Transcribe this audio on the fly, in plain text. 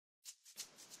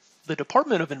The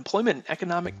Department of Employment and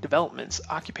Economic Development's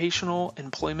Occupational,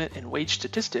 Employment, and Wage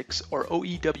Statistics, or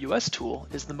OEWS tool,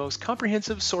 is the most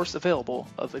comprehensive source available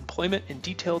of employment and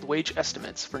detailed wage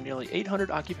estimates for nearly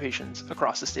 800 occupations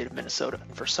across the state of Minnesota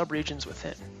and for subregions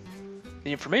within.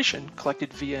 The information,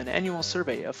 collected via an annual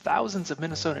survey of thousands of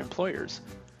Minnesota employers,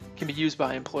 can be used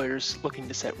by employers looking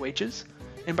to set wages,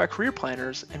 and by career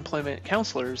planners, employment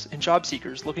counselors, and job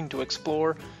seekers looking to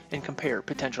explore and compare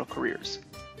potential careers.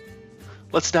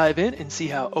 Let's dive in and see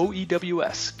how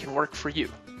OEWS can work for you.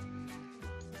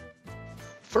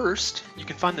 First, you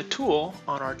can find the tool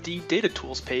on our DEED Data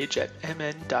Tools page at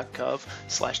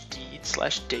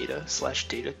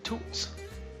mn.gov/deed/data/data tools.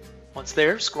 Once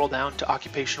there, scroll down to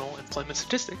Occupational Employment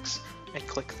Statistics and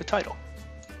click the title.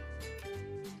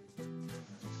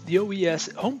 The OES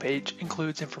homepage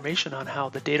includes information on how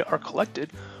the data are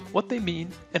collected, what they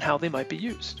mean, and how they might be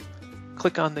used.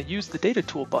 Click on the Use the Data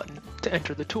tool button to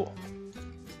enter the tool.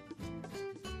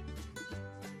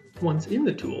 Once in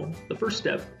the tool, the first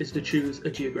step is to choose a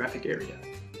geographic area.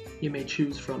 You may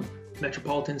choose from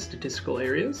metropolitan statistical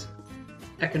areas,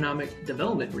 economic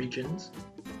development regions,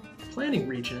 planning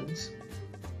regions,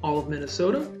 all of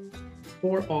Minnesota,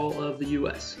 or all of the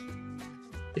US.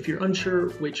 If you're unsure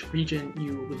which region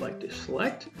you would like to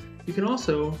select, you can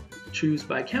also choose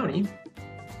by county,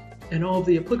 and all of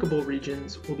the applicable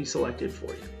regions will be selected for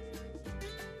you.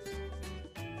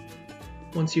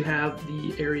 Once you have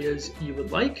the areas you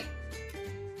would like,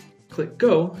 click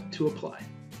Go to apply.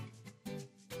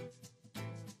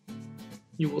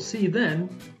 You will see then,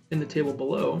 in the table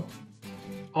below,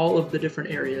 all of the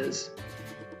different areas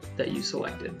that you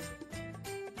selected.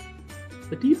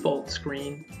 The default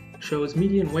screen shows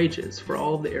median wages for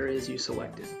all of the areas you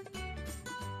selected,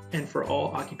 and for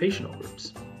all occupational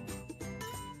groups.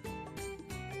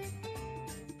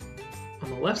 On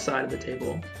the left side of the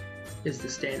table is the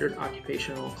Standard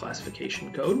Occupational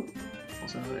Classification Code,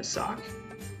 also known as SOC,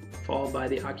 followed by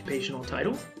the occupational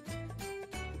title,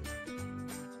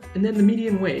 and then the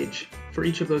median wage for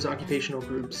each of those occupational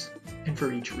groups and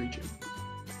for each region.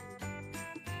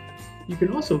 You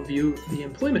can also view the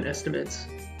employment estimates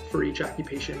for each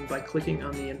occupation by clicking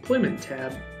on the Employment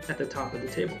tab at the top of the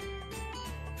table.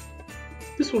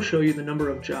 This will show you the number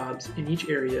of jobs in each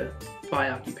area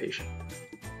by occupation.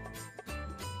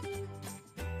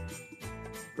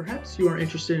 Perhaps you are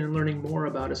interested in learning more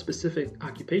about a specific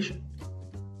occupation.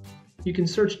 You can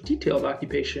search detailed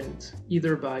occupations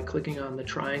either by clicking on the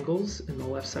triangles in the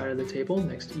left side of the table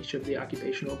next to each of the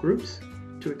occupational groups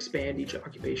to expand each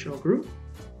occupational group,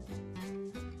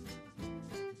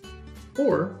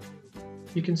 or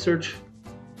you can search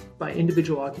by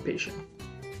individual occupation.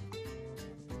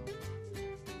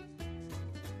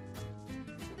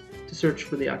 To search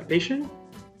for the occupation,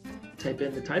 type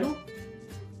in the title,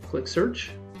 click Search,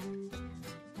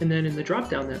 and then in the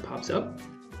drop-down that pops up,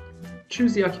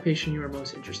 choose the occupation you are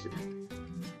most interested in,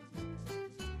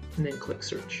 and then click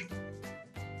Search.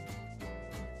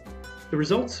 The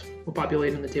results will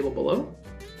populate in the table below,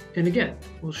 and again,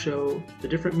 will show the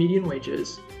different median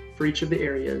wages for each of the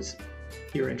areas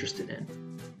you're interested in.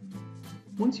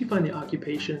 Once you find the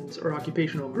occupations or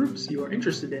occupational groups you are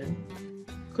interested in,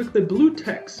 click the blue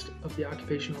text of the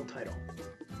occupational title.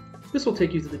 This will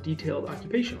take you to the detailed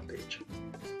occupational page.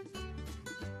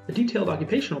 The detailed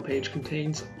occupational page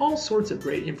contains all sorts of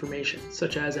great information,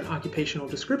 such as an occupational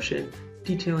description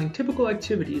detailing typical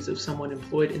activities of someone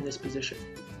employed in this position.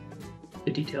 The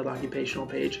detailed occupational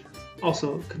page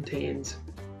also contains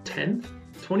 10th,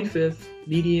 25th,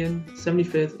 median,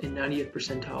 75th, and 90th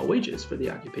percentile wages for the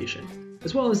occupation,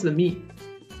 as well as the mean.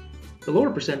 The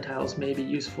lower percentiles may be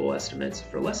useful estimates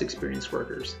for less experienced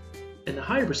workers, and the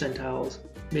higher percentiles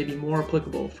may be more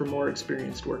applicable for more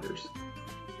experienced workers.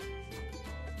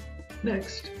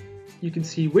 Next, you can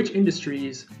see which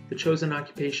industries the chosen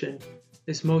occupation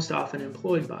is most often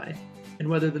employed by, and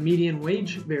whether the median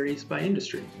wage varies by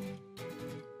industry.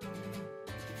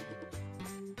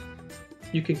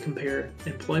 You can compare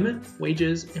employment,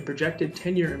 wages, and projected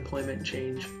 10-year employment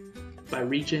change by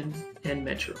region and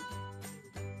metro.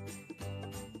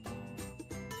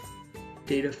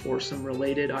 Data for some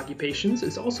related occupations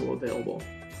is also available.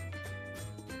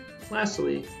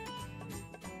 Lastly,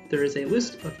 there is a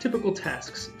list of typical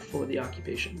tasks for the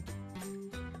occupation.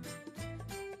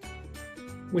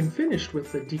 When finished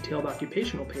with the detailed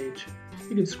occupational page,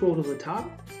 you can scroll to the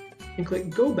top and click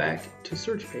Go Back to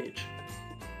Search page.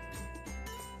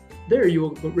 There you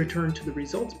will return to the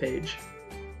results page,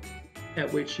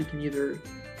 at which you can either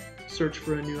search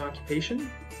for a new occupation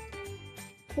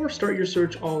or start your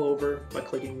search all over by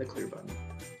clicking the clear button.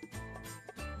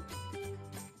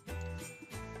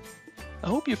 I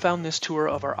hope you found this tour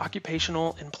of our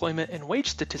Occupational Employment and Wage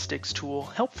Statistics tool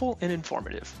helpful and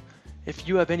informative. If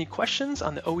you have any questions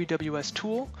on the OEWS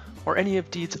tool or any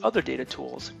of DEED's other data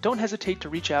tools, don't hesitate to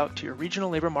reach out to your regional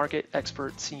labor market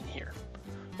expert seen here.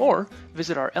 Or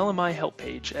visit our LMI help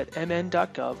page at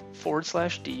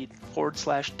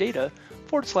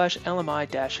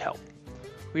mn.gov/deed/data/LMI-help.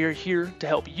 We are here to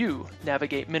help you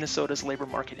navigate Minnesota's labor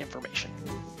market information.